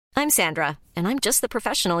I'm Sandra, and I'm just the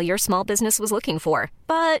professional your small business was looking for.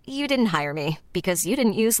 But you didn't hire me because you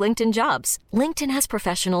didn't use LinkedIn Jobs. LinkedIn has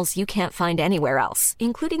professionals you can't find anywhere else,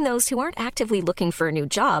 including those who aren't actively looking for a new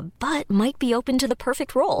job, but might be open to the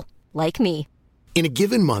perfect role, like me. In a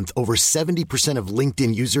given month, over 70% of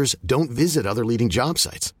LinkedIn users don't visit other leading job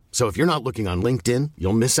sites. So if you're not looking on LinkedIn,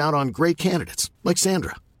 you'll miss out on great candidates like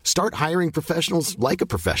Sandra. Start hiring professionals like a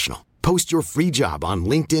professional. Post your free job on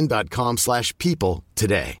linkedin.com/people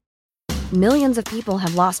today. Millions of people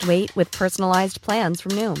have lost weight with personalized plans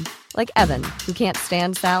from Noom. Like Evan, who can't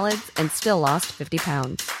stand salads and still lost 50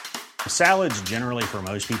 pounds. Salads generally for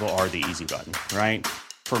most people are the easy button, right?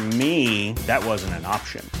 For me, that wasn't an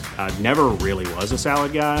option. I never really was a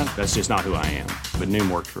salad guy. That's just not who I am. But Noom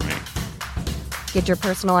worked for me. Get your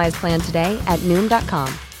personalized plan today at Noom.com.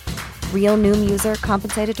 Real Noom user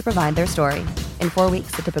compensated to provide their story. In 4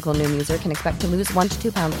 weeks, the typical Noom user can expect to lose 1 to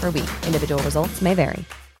 2 pounds per week. Individual results may vary.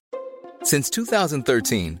 Since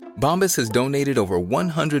 2013, Bombas has donated over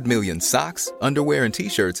 100 million socks, underwear, and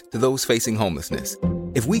T-shirts to those facing homelessness.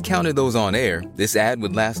 If we counted those on air, this ad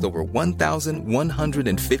would last over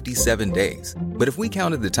 1,157 days. But if we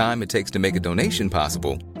counted the time it takes to make a donation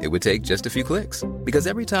possible, it would take just a few clicks. Because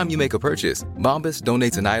every time you make a purchase, Bombas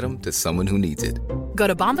donates an item to someone who needs it. Go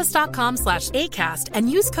to bombas.com/ACAST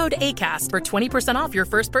and use code ACAST for 20% off your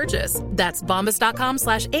first purchase. That's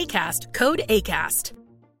bombas.com/ACAST, code ACAST.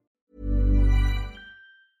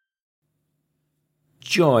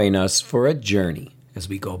 Join us for a journey as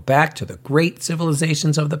we go back to the great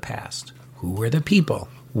civilizations of the past. Who were the people?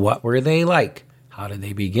 What were they like? How did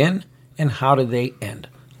they begin? And how did they end?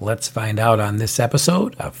 Let's find out on this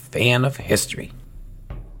episode of Fan of History.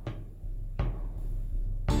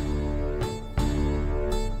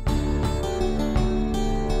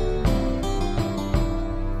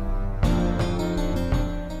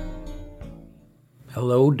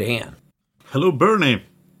 Hello, Dan. Hello, Bernie.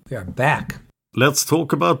 We are back. Let's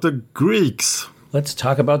talk about the Greeks. Let's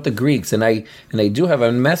talk about the Greeks, and I do have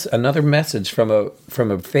another message from a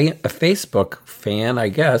Facebook fan. I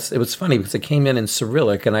guess it was funny because it came in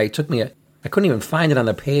Cyrillic, and I couldn't even find it on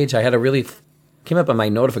the page. I had to came up on my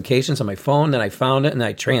notifications on my phone, and I found it and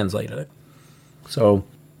I translated it. So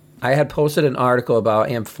I had posted an article about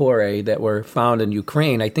amphorae that were found in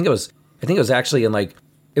Ukraine. I think it was actually in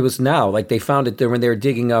it was now they found it there when they were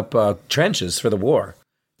digging up trenches for the war,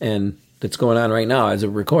 and that's going on right now as a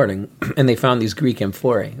recording, and they found these Greek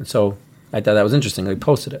amphorae. And so I thought that was interesting. They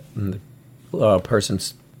posted it, and the person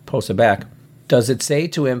posted back. Does it say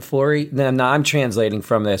to amphorae? Now I'm translating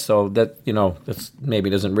from this, so that, that's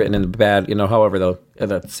maybe isn't written in the bad, however the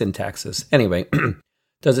syntax is. Anyway,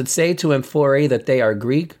 does it say to amphorae that they are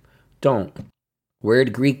Greek? Don't. Where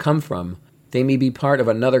did Greek come from? They may be part of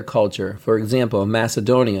another culture, for example,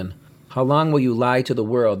 Macedonian. How long will you lie to the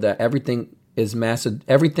world that everything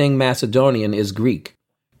Macedonian is Greek?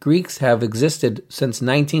 Greeks have existed since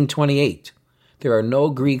 1928. There are no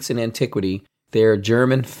Greeks in antiquity. They are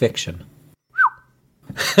German fiction.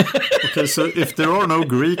 Okay, so if there are no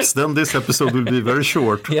Greeks, then this episode will be very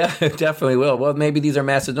short. Yeah, it definitely will. Well, maybe these are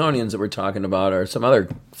Macedonians that we're talking about, or some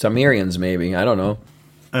Sumerians maybe. I don't know.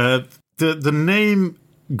 The name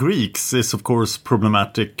Greeks is, of course,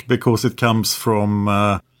 problematic because it comes from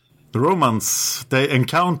the Romans. They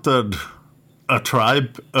encountered a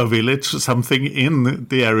tribe, a village, something in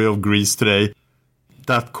the area of Greece today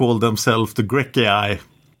that called themselves the Greci.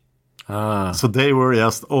 So they were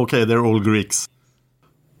they're all Greeks.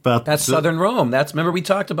 But that's southern Rome. Remember we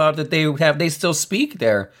talked about that they still speak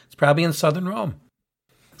there. It's probably in southern Rome.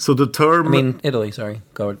 So the term Italy, sorry.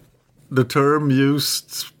 Go ahead. The term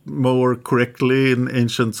used more correctly in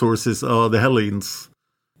ancient sources are the Hellenes.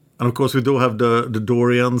 And of course, we do have the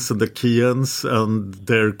Dorians and the Chians, and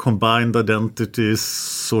their combined identity is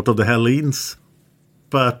sort of the Hellenes.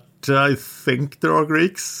 But I think there are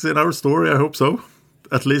Greeks in our story. I hope so.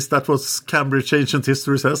 At least that was Cambridge Ancient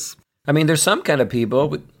History says. There's some kind of people.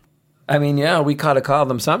 We gotta call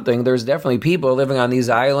them something. There's definitely people living on these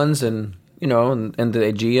islands, and and the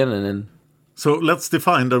Aegean, and. So let's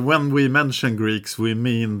define that when we mention Greeks, we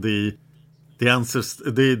mean the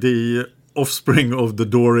ancestors, the offspring of the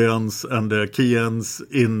Dorians and the Chians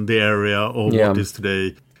in the area of what is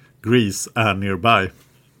today Greece and nearby.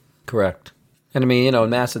 Correct. And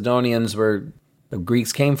Macedonians the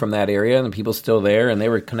Greeks came from that area, and the people still there, and they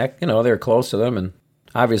were they were close to them, and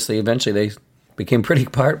obviously eventually they became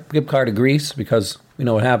big part of Greece because we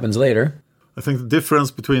know what happens later. I think the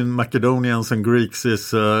difference between Macedonians and Greeks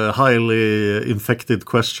is a highly infected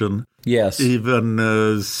question. Yes. Even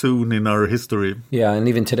soon in our history. Yeah, and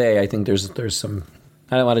even today I think there's some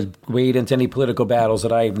I don't want to wade into any political battles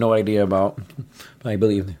that I have no idea about, I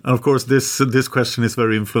believe. And of course, this question is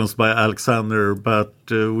very influenced by Alexander, but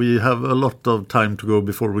we have a lot of time to go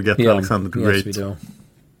before we get to Alexander the Great. Yes, we do. We'll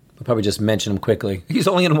probably just mention him quickly. He's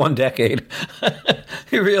only in one decade.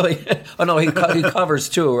 He really... Oh, no, he covers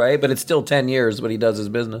two, right? But it's still 10 years when he does his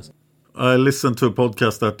business. I listened to a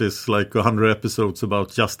podcast that is like 100 episodes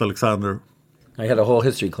about just Alexander. I had a whole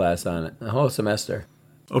history class on it, a whole semester.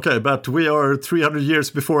 Okay, but we are 300 years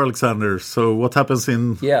before Alexander, so what happens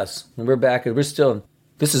in... Yes, and we're back, we're still...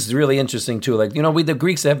 This is really interesting, too. Like, the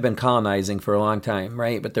Greeks have been colonizing for a long time,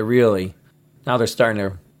 right? But now they're starting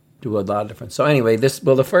to do a lot of different... So anyway,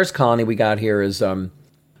 the first colony we got here is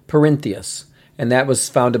Perintheus, and that was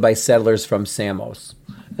founded by settlers from Samos.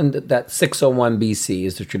 And that 601 BC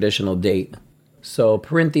is the traditional date. So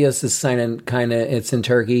Perintheus is kind of, it's in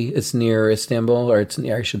Turkey. It's near Istanbul, or it's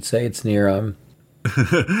near... It's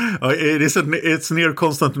near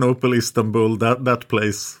Constantinople, Istanbul, that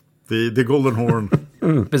place, the Golden Horn.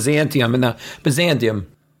 Byzantium.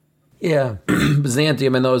 Yeah,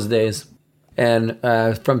 Byzantium in those days. And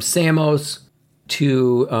from Samos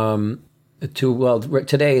to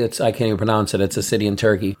today I can't even pronounce it. It's a city in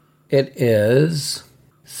Turkey. It is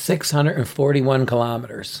 641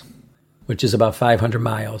 kilometers, which is about 500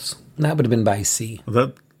 miles. And that would have been by sea.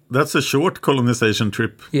 That's a short colonization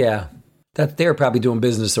trip. Yeah. That they're probably doing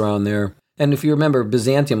business around there. And if you remember,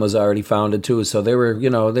 Byzantium was already founded too, so they were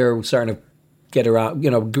starting to get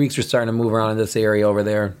around. Greeks were starting to move around in this area over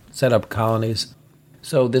there, set up colonies.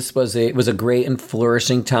 So it was a great and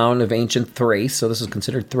flourishing town of ancient Thrace. So this is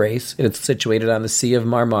considered Thrace. It's situated on the Sea of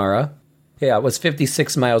Marmara. Yeah, it was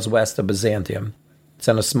 56 miles west of Byzantium. It's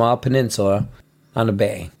on a small peninsula on a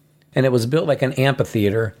bay, and it was built like an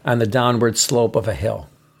amphitheater on the downward slope of a hill.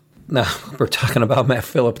 Now, we're talking about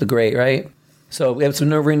Philip the Great, right? So it's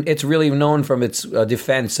really known from its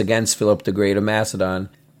defense against Philip the Great of Macedon.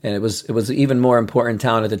 And it was an even more important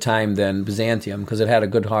town at the time than Byzantium because it had a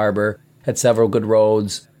good harbor, had several good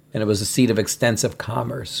roads, and it was a seat of extensive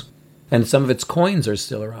commerce. And some of its coins are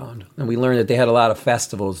still around. And we learned that they had a lot of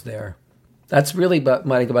festivals there. That's really what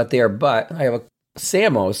I think about there. But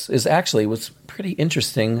Samos was pretty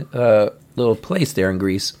interesting little place there in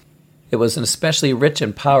Greece. It was an especially rich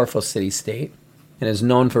and powerful city-state and is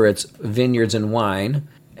known for its vineyards and wine,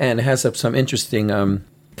 and has some interesting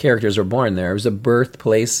characters were born there. It was a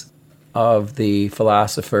birthplace of the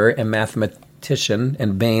philosopher and mathematician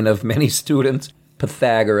and bane of many students,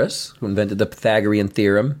 Pythagoras, who invented the Pythagorean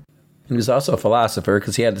theorem. And he was also a philosopher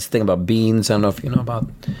because he had this thing about beans. I don't know if you know about,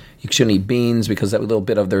 you shouldn't eat beans because that little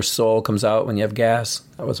bit of their soul comes out when you have gas.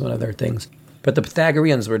 That was one of their things. But the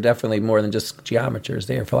Pythagoreans were definitely more than just geometers.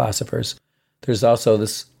 They are philosophers. There's also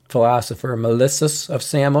this philosopher, Melissus of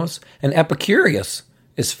Samos, and Epicurus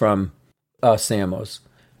is from Samos,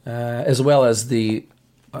 as well as the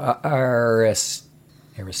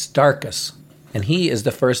Aristarchus. And he is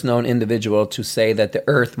the first known individual to say that the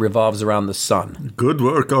earth revolves around the sun. Good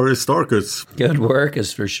work, Aristarchus. Good work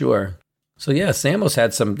is for sure. So yeah, Samos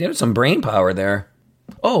had some brain power there.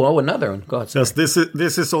 Oh, another one. Go ahead. Yes,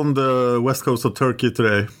 this is on the west coast of Turkey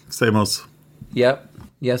today, Samos. Yep.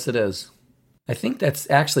 Yes, it is. I think that's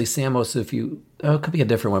actually Samos it could be a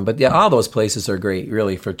different one. But yeah, all those places are great,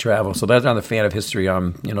 really, for travel. So that's on the fan of history,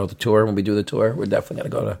 the tour. When we do the tour, we're definitely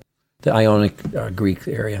going to go to the Ionic Greek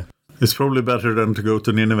area. It's probably better than to go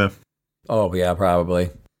to Nineveh. Oh, yeah, probably.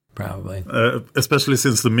 Especially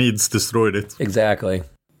since the Medes destroyed it. Exactly.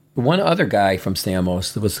 One other guy from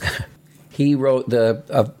Samos he wrote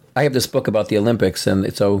I have this book about the Olympics,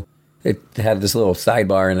 and so it had this little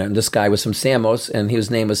sidebar in it. And this guy was from Samos, and his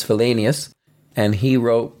name was Philanius, and he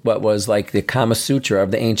wrote what was like the Kama Sutra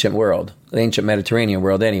of the ancient world, the ancient Mediterranean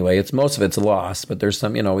world. Anyway, most of it's lost, but there's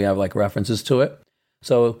some, we have like references to it.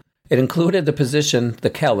 So it included the position, the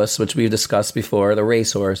Kelus, which we've discussed before, the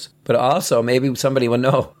racehorse, but also maybe somebody would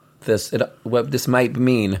know what this might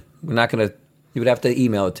mean. You would have to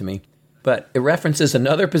email it to me. But it references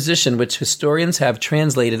another position which historians have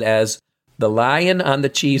translated as the lion on the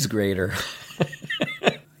cheese grater.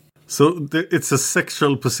 So it's a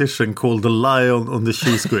sexual position called the lion on the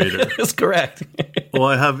cheese grater. That's correct. Oh,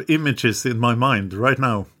 I have images in my mind right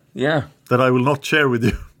now. Yeah. That I will not share with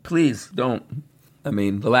you. Please don't. I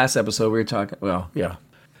mean, the last episode we were talking, well, yeah.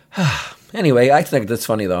 Anyway, I think that's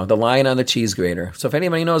funny, though. The lion on the cheese grater. So if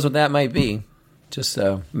anybody knows what that might be, just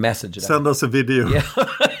message it. Send us a video. Yeah.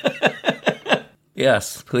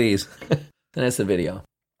 Yes, please. Then it's the video.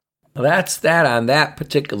 Well, that's that on that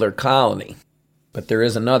particular colony. But there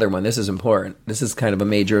is another one. This is important. This is kind of a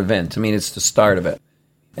major event. I mean, it's the start of it.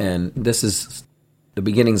 And this is the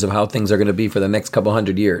beginnings of how things are going to be for the next couple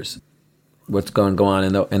hundred years. what's going to go on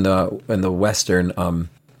in the Western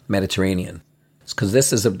Mediterranean. Because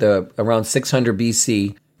this is around 600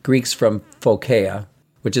 BC. Greeks from Phocaea,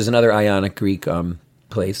 which is another Ionic Greek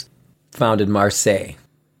place, founded Marseille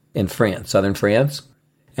in France, southern France,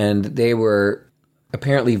 and they were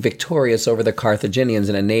apparently victorious over the Carthaginians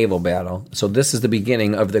in a naval battle. So this is the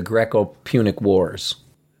beginning of the Greco-Punic Wars.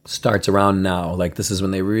 Starts around now. Like, this is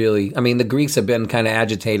when they really... I mean, the Greeks have been kind of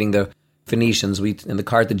agitating the Phoenicians and the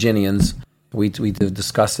Carthaginians. We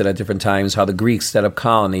discussed it at different times, how the Greeks set up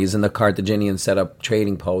colonies and the Carthaginians set up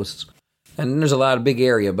trading posts. And there's a lot of big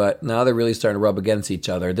area, but now they're really starting to rub against each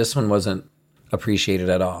other. This one wasn't appreciated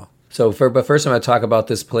at all. But first I'm going to talk about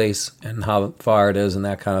this place and how far it is and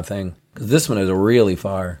that kind of thing. Because this one is really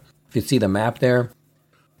far. If you see the map there,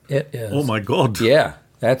 it is. Oh my God. Yeah,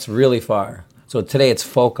 that's really far. So today it's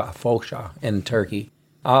Foça in Turkey.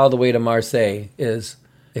 All the way to Marseille is,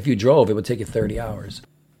 if you drove, it would take you 30 hours.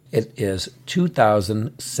 It is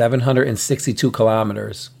 2,762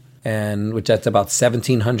 kilometers, and which that's about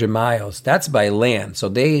 1,700 miles. That's by land.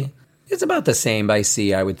 So it's about the same by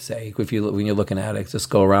sea, I would say. When you're looking at it, just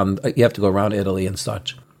go around. You have to go around Italy and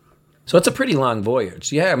such. So it's a pretty long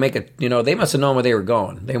voyage. Yeah, they must have known where they were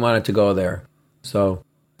going. They wanted to go there. So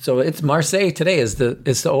it's Marseille today is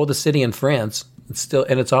the oldest city in France.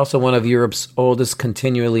 It's also one of Europe's oldest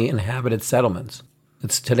continually inhabited settlements.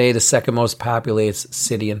 It's today the second most populated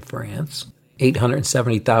city in France,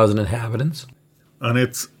 870,000 inhabitants. And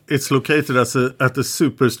it's located at a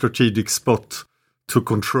super strategic spot to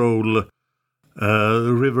control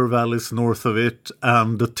river valleys north of it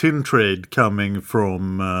and the tin trade coming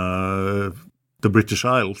from the British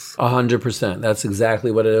Isles. 100%. That's exactly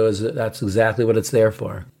what it is. That's exactly what it's there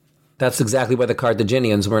for. That's exactly why the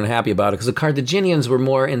Carthaginians weren't happy about it, because the Carthaginians were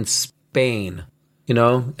more in Spain,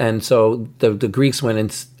 and so the Greeks went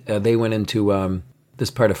into this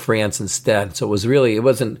part of France instead. So it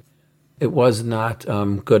was not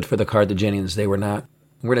good for the Carthaginians. They were not.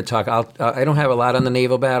 We're going to talk. I don't have a lot on the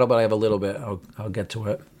naval battle, but I have a little bit. I'll get to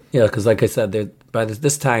it. Yeah, because like I said, by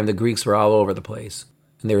this time the Greeks were all over the place,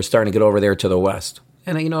 and they were starting to get over there to the west.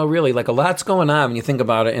 And really, like, a lot's going on when you think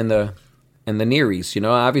about it in the Near East.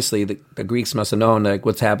 Obviously the Greeks must have known like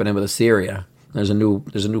what's happening with Assyria. There's a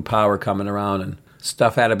new power coming around, and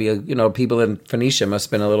stuff had to be. People in Phoenicia must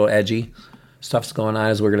have been a little edgy. Stuff's going on,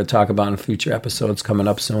 as we're going to talk about in future episodes coming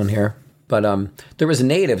up soon here. But there was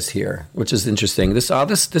natives here, which is interesting. This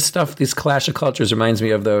stuff, this clash of cultures reminds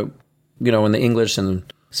me of when the English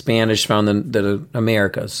and Spanish found the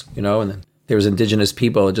Americas, and then there was indigenous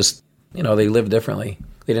people. Just, they lived differently.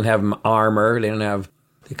 They didn't have armor. They didn't have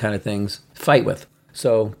the kind of things to fight with.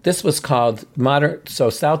 So this was called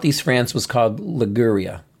Southeast France was called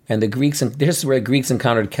Liguria. And this is where Greeks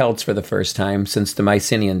encountered Celts for the first time since the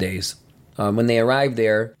Mycenaean days. When they arrived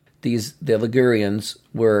there, the Ligurians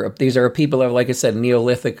these are people of, like I said,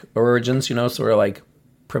 Neolithic origins, sort of like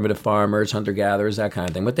primitive farmers, hunter-gatherers, that kind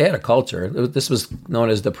of thing. But they had a culture. This was known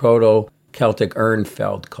as the Proto-Celtic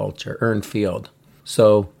Urnfield culture, Urnfield.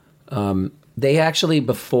 So they actually,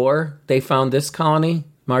 before they found this colony,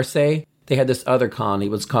 Marseille, they had this other colony.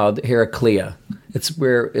 It was called Heraclea.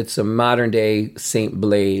 It's a modern-day Saint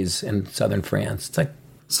Blaise in southern France. It's like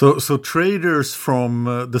So traders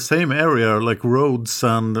from the same area, like Rhodes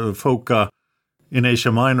and Foça in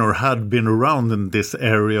Asia Minor, had been around in this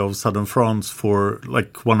area of southern France for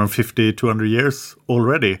like 150, 200 years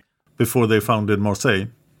already before they founded Marseille.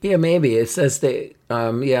 Yeah, maybe. It says they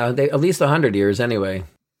at least 100 years anyway.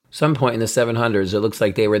 Some point in the 700s, it looks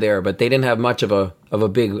like they were there, but they didn't have much of a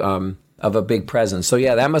big presence. So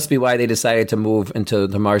yeah, that must be why they decided to move into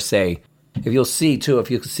the Marseille. If you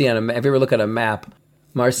ever look at a map,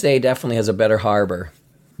 Marseille definitely has a better harbor.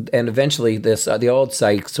 And eventually the old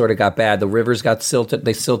site sort of got bad. The rivers got silted.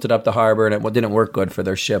 They silted up the harbor, and it didn't work good for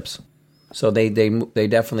their ships. So they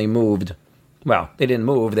definitely moved. Well, they didn't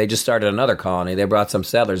move. They just started another colony. They brought some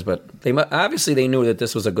settlers, but obviously they knew that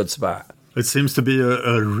this was a good spot. It seems to be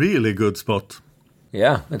a really good spot.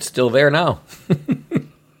 Yeah, it's still there now.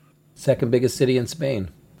 Second biggest city in Spain.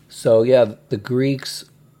 So yeah, the Greeks...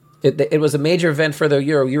 It was a major event for the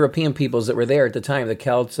European peoples that were there at the time, the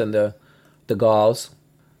Celts and the Gauls.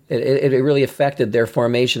 It really affected their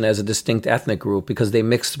formation as a distinct ethnic group because they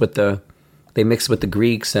mixed with the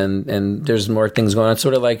Greeks, and there's more things going on.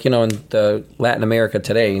 Sort of like, in the Latin America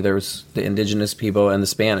today, there's the indigenous people and the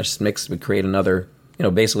Spanish mixed would create another,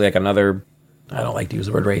 basically like another, I don't like to use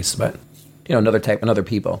the word race, but, another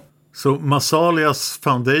people. So Massalia's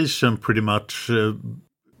foundation pretty much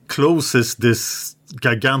closes this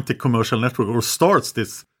gigantic commercial network, or starts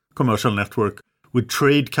this commercial network with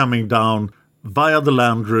trade coming down via the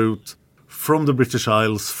land route from the British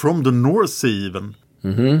Isles, from the North Sea even.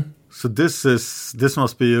 Mm-hmm. So this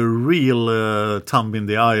must be a real thumb in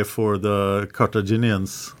the eye for the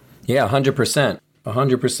Carthaginians. Yeah, 100%.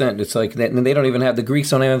 100%. It's like they don't even have, the Greeks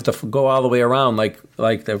don't even have to go all the way around like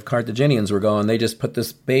the Carthaginians were going. They just put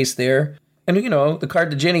this base there. And, the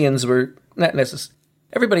Carthaginians were not necessarily,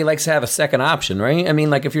 everybody likes to have a second option, right? I mean,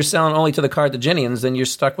 like if you're selling only to the Carthaginians, then you're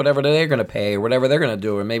stuck whatever they're going to pay or whatever they're going to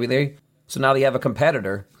do. Or maybe so now they have a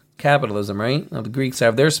competitor. Capitalism, right? Now the Greeks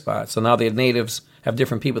have their spot. So now the natives have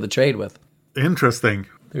different people to trade with. Interesting.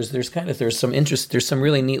 There's some interest. There's some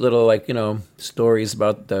really neat little stories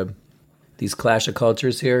about these clash of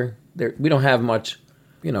cultures here. We don't have much,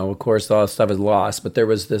 of course all this stuff is lost, but there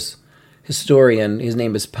was this historian, his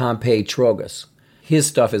name is Pompey Trogus. His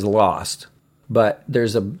stuff is lost. But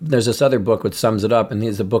there's this other book which sums it up, and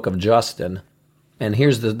he's the Book of Justin. And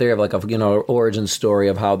they have like origin story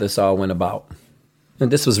of how this all went about. And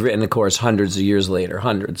this was written, of course, hundreds of years later.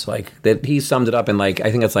 Hundreds. He summed it up in I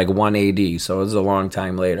think it's 1 AD, so it was a long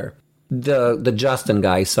time later. The Justin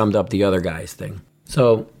guy summed up the other guy's thing.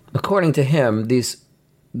 So, according to him, these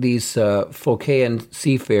Phocaean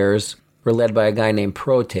seafarers were led by a guy named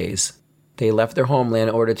Protes. They left their homeland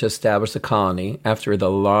in order to establish a colony. After the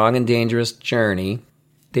long and dangerous journey,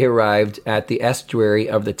 they arrived at the estuary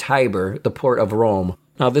of the Tiber, the port of Rome.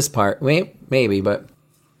 Now, this part, maybe, but...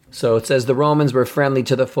 So it says the Romans were friendly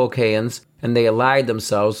to the Phocaeans, and they allied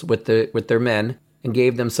themselves with their men and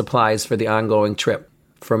gave them supplies for the ongoing trip.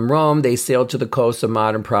 From Rome, they sailed to the coast of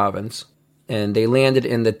modern Provence, and they landed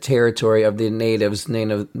in the territory of the natives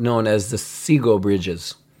known as the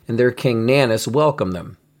Segobriges, and their king Nanus welcomed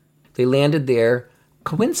them. They landed there,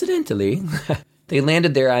 coincidentally,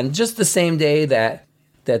 on just the same day that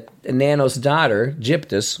Nanus' daughter,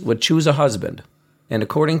 Gyptus, would choose a husband. And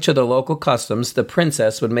according to the local customs, the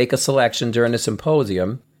princess would make a selection during a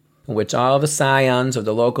symposium in which all the scions of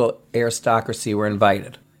the local aristocracy were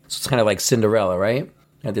invited. So it's kind of like Cinderella, right?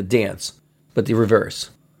 At the dance. But the reverse.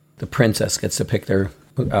 The princess gets to pick their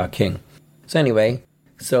king. So anyway,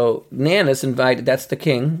 Nanus that's the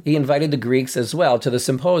king, he invited the Greeks as well to the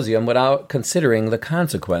symposium without considering the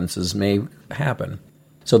consequences may happen.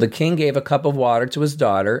 So the king gave a cup of water to his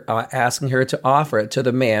daughter, asking her to offer it to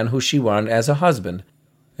the man who she wanted as a husband.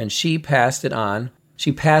 And she passed it on.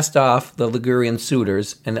 She passed off the Ligurian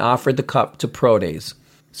suitors and offered the cup to Protes.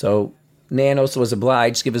 So Nanus was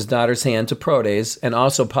obliged to give his daughter's hand to Protes and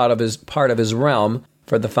also part of his realm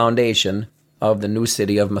for the foundation of the new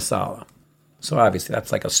city of Massala. So obviously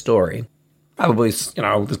that's like a story. Probably,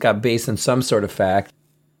 it's got based in some sort of fact.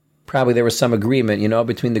 Probably there was some agreement,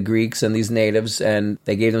 between the Greeks and these natives, and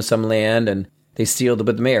they gave them some land, and they sealed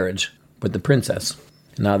the marriage with the princess.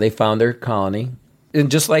 And now they found their colony. And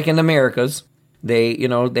just like in Americas, they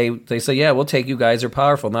say, yeah, we'll take you guys, are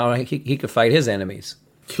powerful. Now he could fight his enemies.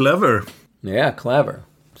 Clever. Yeah, clever.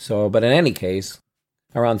 So, but in any case,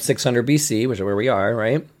 around 600 BC, which is where we are,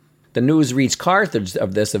 right? The news reached Carthage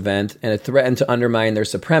of this event, and it threatened to undermine their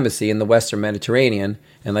supremacy in the Western Mediterranean.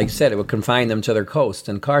 And like you said, it would confine them to their coast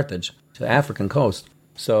in Carthage, to the African coast.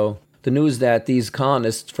 So the news that these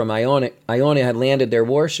colonists from Ionia had landed their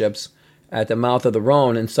warships at the mouth of the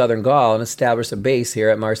Rhone in southern Gaul and established a base here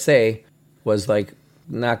at Marseille was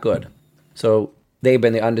not good. So they've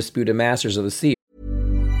been the undisputed masters of the sea.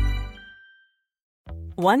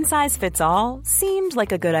 One size fits all seemed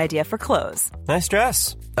like a good idea for clothes. Nice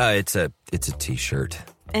dress. It's a t-shirt.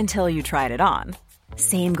 Until you tried it on.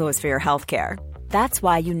 Same goes for your healthcare. That's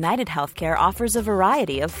why United Healthcare offers a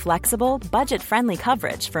variety of flexible, budget-friendly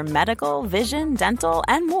coverage for medical, vision, dental,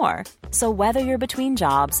 and more. So whether you're between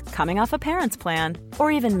jobs, coming off a parent's plan,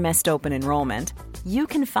 or even missed open enrollment, you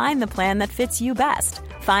can find the plan that fits you best.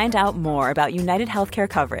 Find out more about United Healthcare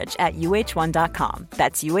coverage at uh1.com.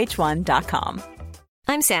 That's uh1.com.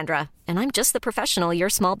 I'm Sandra, and I'm just the professional your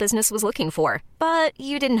small business was looking for. But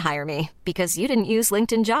you didn't hire me because you didn't use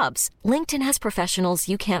LinkedIn Jobs. LinkedIn has professionals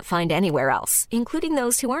you can't find anywhere else, including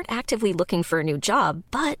those who aren't actively looking for a new job,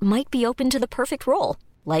 but might be open to the perfect role,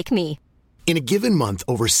 like me. In a given month,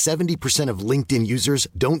 over 70% of LinkedIn users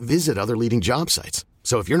don't visit other leading job sites.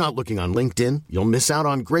 So if you're not looking on LinkedIn, you'll miss out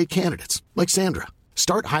on great candidates like Sandra.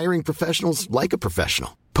 Start hiring professionals like a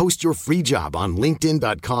professional. Post your free job on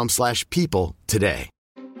linkedin.com/people today.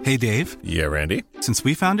 Hey, Dave. Yeah, Randy. Since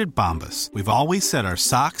we founded Bombas, we've always said our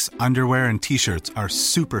socks, underwear, and T-shirts are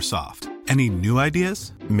super soft. Any new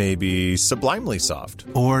ideas? Maybe sublimely soft.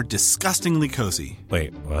 Or disgustingly cozy.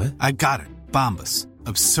 Wait, what? I got it. Bombas.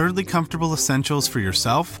 Absurdly comfortable essentials for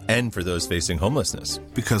yourself and for those facing homelessness.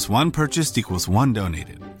 Because one purchased equals one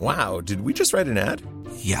donated. Wow, did we just write an ad?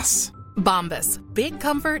 Yes. Bombas. Big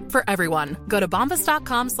comfort for everyone. Go to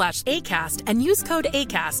bombas.com/ACAST and use code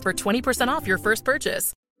ACAST for 20% off your first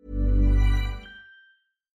purchase.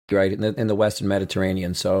 Right, in the Western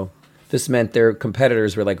Mediterranean. So this meant their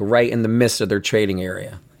competitors were like right in the midst of their trading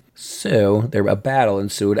area. So a battle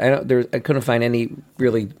ensued. I couldn't find any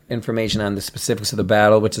really information on the specifics of the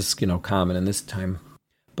battle, which is, common in this time.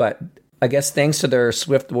 But I guess thanks to their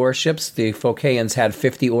swift warships, the Phocaeans had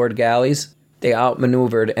 50 oared galleys. They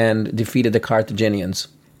outmaneuvered and defeated the Carthaginians,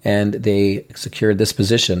 and they secured this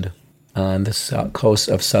position on the coast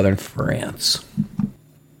of southern France.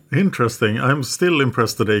 Interesting. I'm still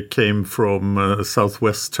impressed that they came from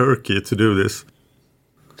southwest Turkey to do this.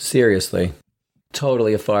 Seriously.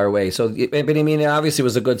 Totally a far away. So, but I mean, obviously it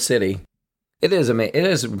was a good city. It is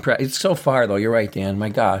amazing. It's so far, though. You're right, Dan. My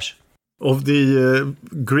gosh. Of the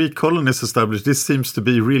Greek colonies established, this seems to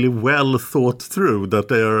be really well thought through, that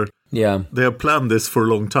they have planned this for a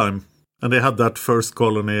long time. And they had that first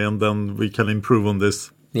colony, and then we can improve on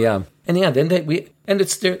this. Yeah. And then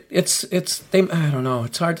it's I don't know,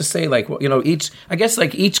 it's hard to say, like,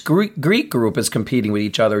 each Greek group is competing with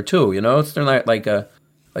each other too, they're not like a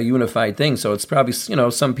unified thing. So it's probably,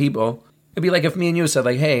 some people, it'd be like if me and you said,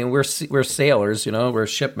 like, hey, we're sailors, we're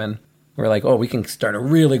shipmen. We're like, oh, we can start a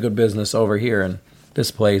really good business over here in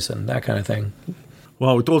this place and that kind of thing.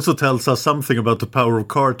 Wow, it also tells us something about the power of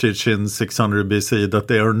Carthage in 600 BC, that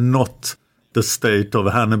they are not the state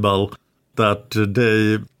of Hannibal, that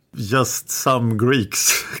some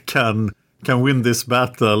Greeks can win this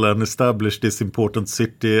battle and establish this important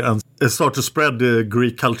city and start to spread the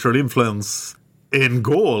Greek cultural influence in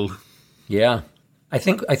Gaul. Yeah. I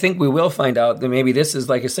think we will find out that maybe this is,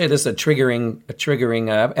 like I say, this is a triggering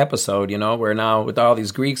episode, where now with all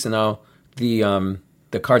these Greeks and now the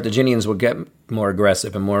Carthaginians will get more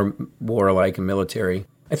aggressive and more warlike and military.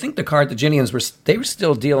 I think the Carthaginians were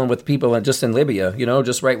still dealing with people just in Libya,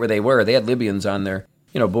 just right where they were. They had Libyans on their,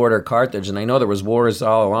 border of Carthage, and I know there was wars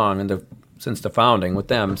all along since the founding with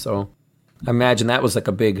them. So I imagine that was like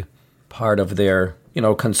a big part of their,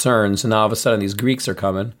 concerns. And all of a sudden these Greeks are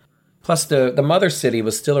coming. Plus, the mother city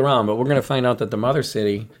was still around, but we're going to find out that the mother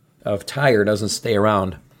city of Tyre doesn't stay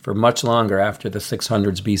around for much longer after the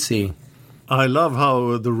 600s BC. I love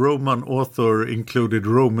how the Roman author included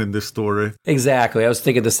Rome in this story. Exactly. I was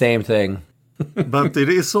thinking the same thing. But it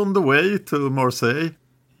is on the way to Marseille,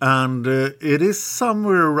 and it is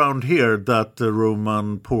somewhere around here that the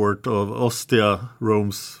Roman port of Ostia,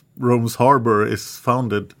 Rome's harbor, is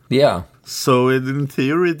founded. Yeah. So in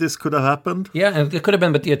theory, this could have happened? Yeah, and it could have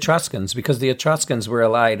been with the Etruscans, because the Etruscans were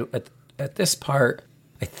allied at this part.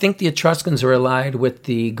 I think the Etruscans were allied with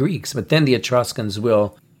the Greeks, but then the Etruscans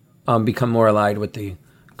will become more allied with the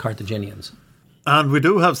Carthaginians. And we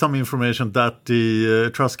do have some information that the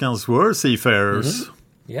Etruscans were seafarers. Mm-hmm.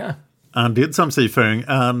 Yeah. And did some seafaring.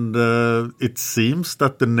 And it seems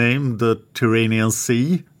that the name, the Tyrrhenian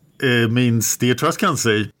Sea, means the Etruscan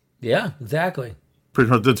Sea. Yeah, exactly. Pretty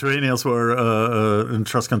much the Tyrrhenians were an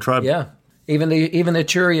Etruscan tribe. Yeah. Even the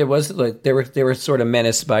Etruria was like, they were sort of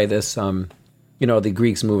menaced by this, the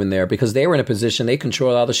Greeks moving there, because they were in a position, they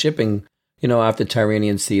control all the shipping, off the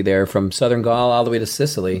Tyrrhenian Sea there, from southern Gaul all the way to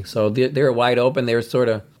Sicily. So they were wide open. They were sort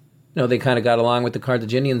of, they kind of got along with the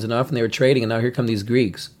Carthaginians enough, and they were trading, and now here come these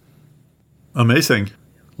Greeks. Amazing.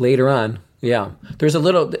 Later on, yeah. There's a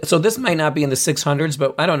little, so this might not be in the 600s,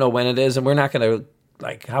 but I don't know when it is, and we're not going to,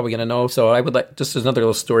 how are we going to know? So I would like, just another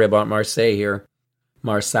little story about Marseille here.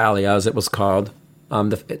 Marseille, as it was called, in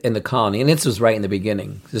the colony. And this was right in the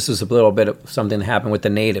beginning. This was a little bit of something that happened with the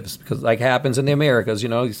natives, because like happens in the Americas,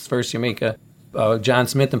 first you make John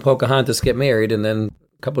Smith and Pocahontas get married, and then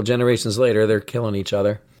a couple generations later, they're killing each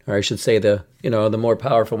other. Or I should say the more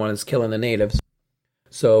powerful one is killing the natives.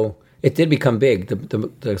 So it did become big.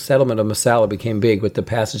 The settlement of Massala became big with the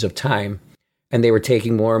passage of time. And they were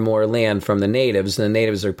taking more and more land from the natives. And the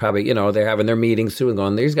natives are probably, they're having their meetings too and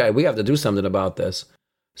going, these guys, we have to do something about this.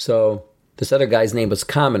 So this other guy's name was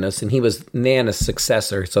Commonus, and he was Nana's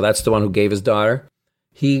successor. So that's the one who gave his daughter.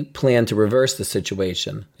 He planned to reverse the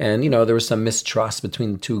situation. And, there was some mistrust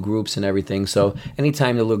between the two groups and everything. So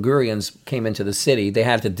anytime the Ligurians came into the city, they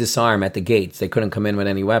had to disarm at the gates. They couldn't come in with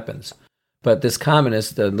any weapons. But this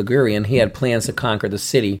Commonus, the Ligurian, he had plans to conquer the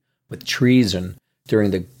city with treason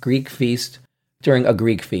during a Greek feast,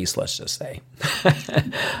 let's just say.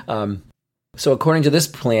 So according to this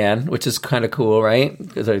plan, which is kind of cool, right?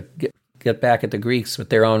 Because I get back at the Greeks with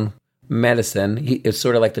their own medicine. It's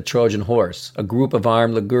sort of like the Trojan horse. A group of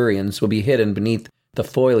armed Ligurians will be hidden beneath the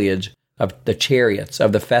foliage of the chariots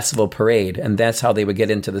of the festival parade, and that's how they would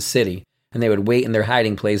get into the city. And they would wait in their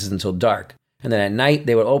hiding places until dark. And then at night,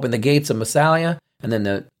 they would open the gates of Massalia, And then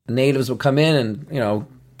the natives would come in and,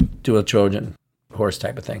 do a Trojan horse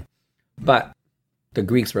type of thing. But the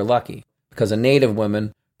Greeks were lucky because a native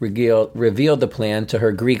woman revealed the plan to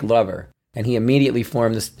her Greek lover, and he immediately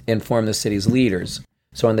informed the city's leaders.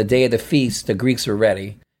 So on the day of the feast, the Greeks were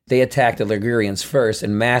ready. They attacked the Ligurians first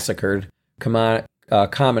and massacred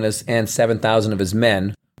Commonus and 7,000 of his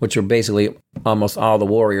men, which were basically almost all the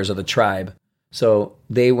warriors of the tribe. So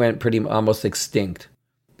they went almost extinct.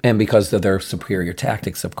 And because of their superior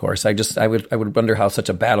tactics, of course. I would wonder how such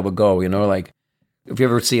a battle would go, like if you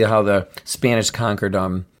ever see how the Spanish conquered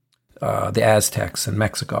the Aztecs in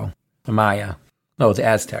Mexico, the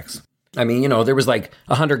Aztecs. I mean, there was like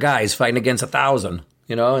 100 guys fighting against 1,000,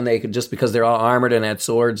 and they could just, because they're all armored and had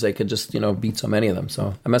swords, they could just, beat so many of them.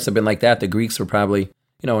 So it must have been like that. The Greeks were probably,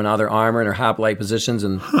 in all their armor and their hoplite positions,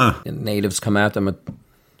 and natives come at them with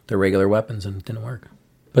their regular weapons, and it didn't work.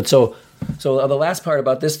 But so the last part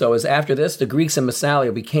about this, though, is after this, the Greeks in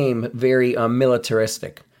Massalia became very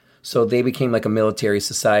militaristic. So they became like a military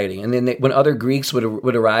society. And then when other Greeks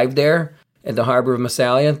would arrive there at the harbor of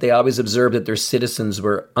Massalia, they always observed that their citizens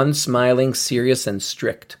were unsmiling, serious, and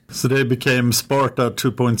strict. So they became Sparta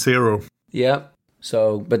 2.0. Yeah.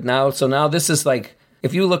 So now this is like,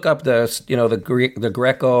 if you look up the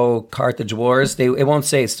Greco-Carthage Wars, it won't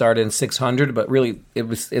say it started in 600, but really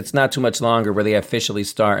it's not too much longer where they officially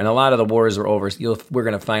start. And a lot of the wars are over. We're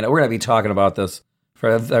going to find out. We're going to be talking about this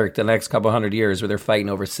for the next couple hundred years, where they're fighting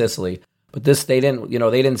over Sicily. But they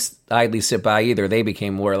didn't idly sit by either. They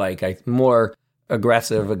became more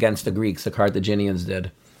aggressive against the Greeks. The Carthaginians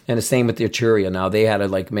did. And the same with the Etruria. Now they had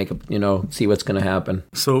to see what's going to happen.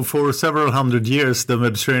 So for several hundred years, the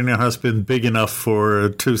Mediterranean has been big enough for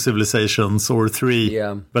 2 civilizations or 3.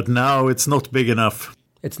 Yeah. But now it's not big enough.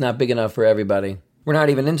 It's not big enough for everybody. We're not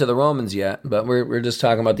even into the Romans yet, but we're just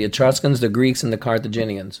talking about the Etruscans, the Greeks, and the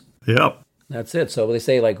Carthaginians. Yeah. That's it. So they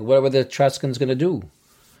say, what were the Etruscans going to do?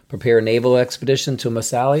 Prepare a naval expedition to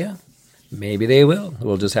Massalia? Maybe they will.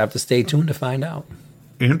 We'll just have to stay tuned to find out.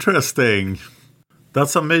 Interesting.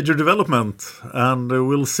 That's a major development, and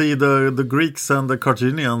we'll see the Greeks and the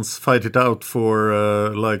Carthaginians fight it out for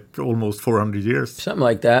almost 400 years. Something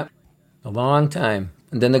like that. A long time.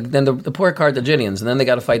 And then the poor Carthaginians, and then they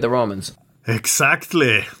got to fight the Romans.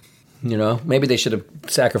 Exactly. Maybe they should have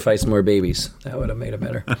sacrificed more babies. That would have made it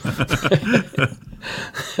better.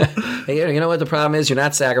 Hey, you know what the problem is? You're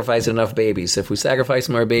not sacrificing enough babies. If we sacrifice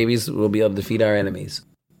more babies, we'll be able to defeat our enemies.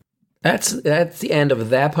 That's the end of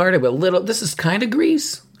that part. But this is kind of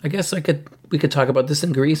Greece. I guess we could talk about this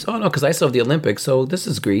in Greece. Oh no, because I still have the Olympics, so this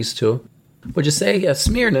is Greece too. Would you say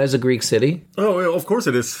Smyrna is a Greek city? Oh, well, of course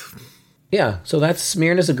it is. Yeah, so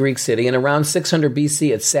Smyrna is a Greek city, and around 600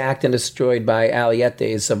 BC, it's sacked and destroyed by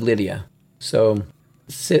Alyetes of Lydia. So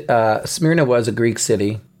Smyrna was a Greek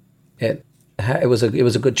city. It was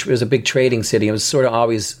a big trading city. It was sort of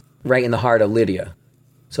always right in the heart of Lydia.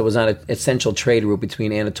 So it was on an essential trade route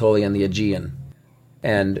between Anatolia and the Aegean.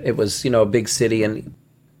 And it was, a big city. And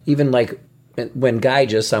even when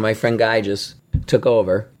my friend Gyges, took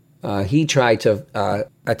over, he tried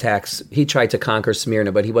to conquer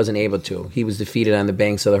Smyrna, but he wasn't able to. He was defeated on the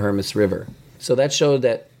banks of the Hermus River. So that showed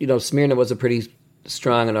that, Smyrna was a pretty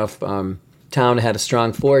strong enough town. It had a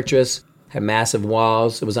strong fortress, had massive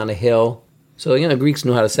walls. It was on a hill. So, Greeks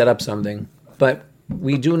knew how to set up something. But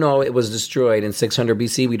we do know it was destroyed in 600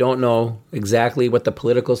 BC. We don't know exactly what the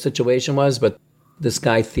political situation was, but this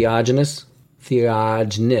guy Theognis,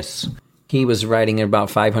 he was writing in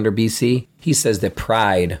about 500 BC. He says that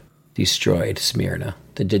pride destroyed Smyrna.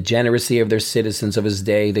 The degeneracy of their citizens of his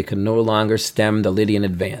day, they could no longer stem the Lydian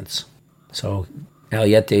advance. So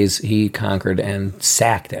Alyetes, he conquered and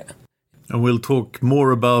sacked it. And we'll talk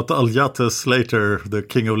more about Alyattes later, the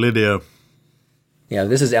king of Lydia. Yeah,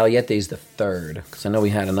 this is Alyetes the third, because I know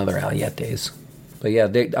we had another Alyetes. But yeah,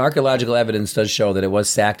 the archaeological evidence does show that it was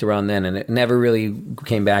sacked around then, and it never really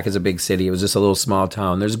came back as a big city. It was just a little small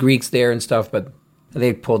town. There's Greeks there and stuff, but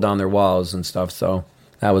they pulled down their walls and stuff, so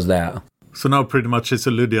that was that. So now pretty much it's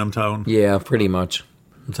a Lydian town. Yeah, pretty much.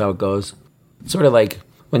 That's how it goes. Sort of like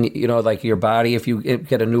when, your body, if you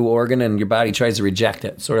get a new organ and your body tries to reject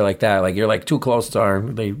it, sort of like that. Like you're too close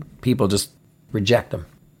to people just reject them.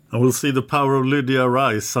 And we'll see the power of Lydia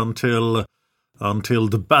rise until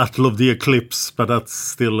the Battle of the Eclipse, but that's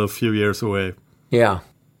still a few years away. Yeah,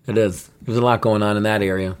 it is. There's a lot going on in that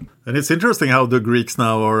area. And it's interesting how the Greeks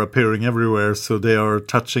now are appearing everywhere, so they are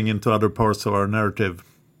touching into other parts of our narrative.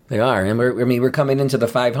 They are, and we're coming into the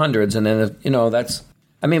 500s, and then,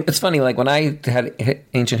 it's funny, when I had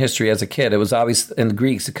ancient history as a kid, it was always, in the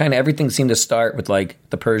Greeks, everything seemed to start with,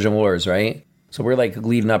 the Persian Wars, right? So we're,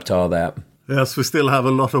 leading up to all that. Yes, we still have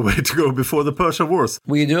a lot of way to go before the Persian Wars.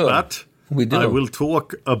 We do. But we do. I will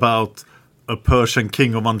talk about a Persian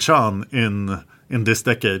king of Anshan in this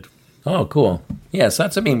decade. Oh, cool. Yeah, so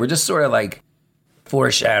that's what I mean. We're just sort of like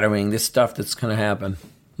foreshadowing this stuff that's going to happen.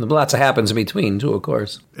 And lots of happens in between, too, of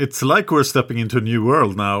course. It's like we're stepping into a new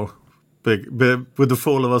world now. With the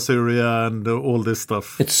fall of Assyria and all this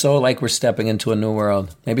stuff. It's so like we're stepping into a new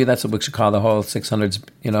world. Maybe that's what we should call the whole 600s,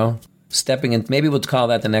 you know? Stepping in. Maybe we'll call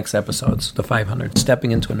that the next episodes, the 500.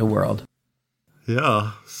 Stepping into a new world.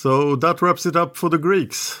 Yeah, so that wraps it up for the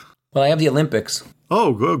Greeks. Well, I have the Olympics.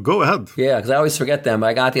 Oh, go ahead. Yeah, because I always forget them.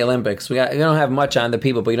 I got the Olympics. We don't have much on the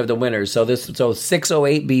people, but you have the winners. So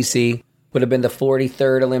 608 BC would have been the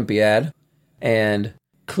 43rd Olympiad, and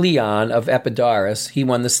Cleon of Epidaurus, he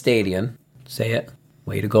won the stadion. Say it.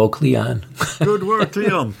 Way to go, Cleon. Good work,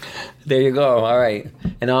 Cleon. There you go. All right.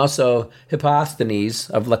 And also Hipposthenes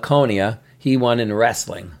of Laconia, he won in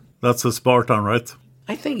wrestling. That's a Spartan, right?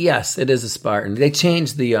 I think, yes, it is a Spartan. They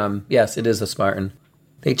changed the, yes, it is a Spartan.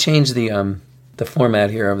 They changed the format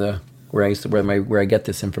here of where I get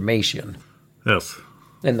this information. Yes.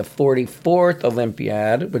 And the 44th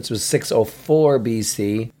Olympiad, which was 604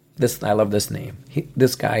 BC, I love this name.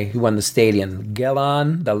 This guy who won the stadium,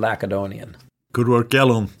 Gelon the Lacedemonian. Good work,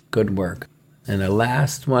 Gelon. Good work. And the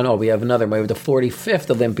last one, we have another one. We have the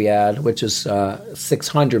 45th Olympiad, which is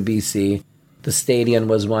 600 BC. The stadium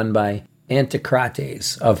was won by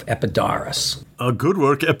Anticrates of Epidaurus. Good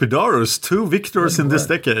work, Epidaurus. 2 victors in this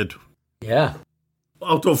decade. Yeah.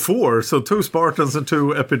 Out of 4, so 2 Spartans and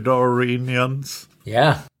 2 Epidaurians.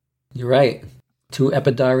 Yeah, you're right. 2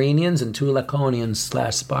 Epidaurians and 2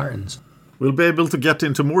 Laconians/Spartans. We'll be able to get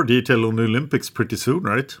into more detail on the Olympics pretty soon,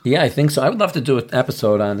 right? Yeah, I think so. I would love to do an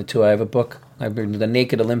episode on it, too. I have a book. I've been The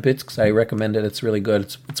Naked Olympics. I recommend it. It's really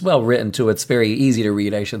good. It's well written, too. It's very easy to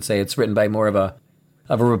read, I should say. It's written by more of a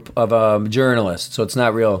journalist, so it's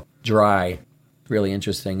not real dry. Really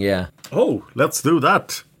interesting, yeah. Oh, let's do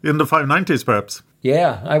that. In the 590s, perhaps.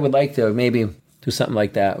 Yeah, I would like to maybe do something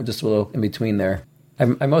like that, just a little in between there.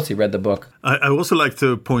 I mostly read the book. I also like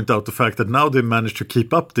to point out the fact that now they managed to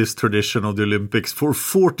keep up this tradition of the Olympics for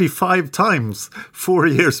 45 times, 4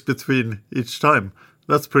 years between each time.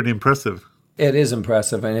 That's pretty impressive. It is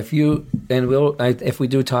impressive, and if we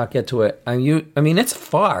do talk get to it, I mean it's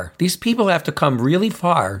far. These people have to come really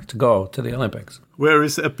far to go to the Olympics. Where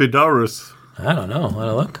is Epidaurus? I don't know. Want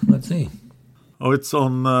to look? Let's see. Oh, it's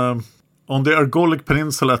on the Argolic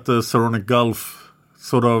Peninsula at the Saronic Gulf,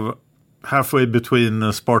 sort of halfway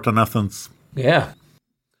between Sparta and Athens. Yeah,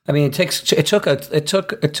 I mean it took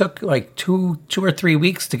like two or 3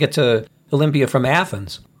 weeks to get to Olympia from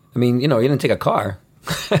Athens. I mean, you didn't take a car.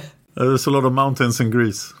 There's a lot of mountains in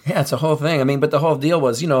Greece. Yeah, it's a whole thing. I mean, but the whole deal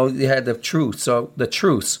was, you had the truce,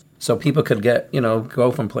 so people could get,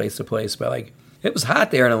 go from place to place. But it was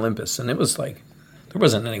hot there in Olympus, and it was like there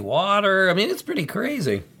wasn't any water. I mean, it's pretty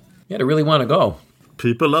crazy. You had to really want to go.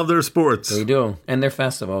 People love their sports. They do, and their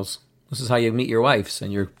festivals. This is how you meet your wives,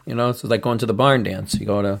 and it's like going to the barn dance. You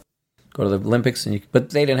go to the Olympics, but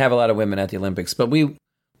they didn't have a lot of women at the Olympics. But we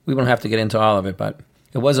won't have to get into all of it. But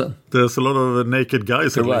it wasn't. There's a lot of naked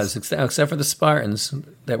guys. There was, except for the Spartans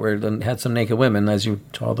that had some naked women, as you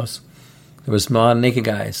told us. There was a lot of naked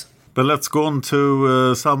guys. But let's go on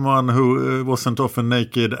to someone who wasn't often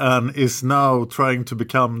naked and is now trying to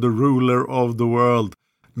become the ruler of the world,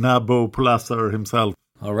 Nabopolassar himself.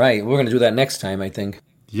 All right, we're going to do that next time, I think.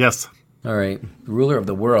 Yes. All right, the ruler of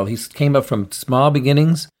the world. He came up from small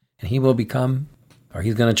beginnings, and he will become, or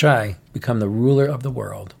he's going to become the ruler of the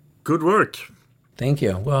world. Good work. Thank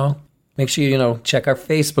you. Well, make sure you check our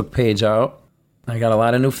Facebook page out. I got a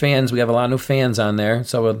lot of new fans. We have a lot of new fans on there,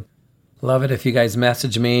 so we'd love it if you guys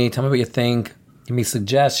message me. Tell me what you think. Give me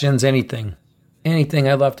suggestions, anything. Anything.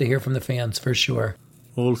 I'd love to hear from the fans, for sure.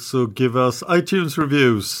 Also, give us iTunes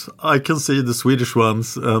reviews. I can see the Swedish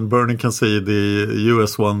ones, and Bernie can see the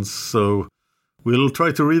US ones, so we'll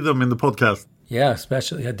try to read them in the podcast. Yeah,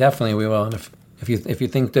 especially. Yeah, definitely we will. And if you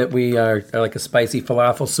think that we are like a spicy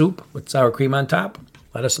falafel soup with sour cream on top,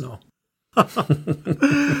 let us know.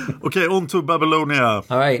 Okay, on to Babylonia.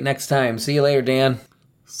 All right, next time. See you later, Dan.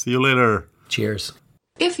 See you later. Cheers.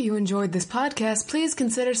 If you enjoyed this podcast, please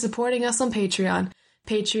consider supporting us on Patreon.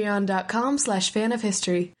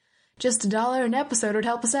 Patreon.com/fanofhistory. Just $1 an episode would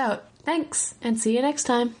help us out. Thanks, and see you next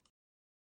time.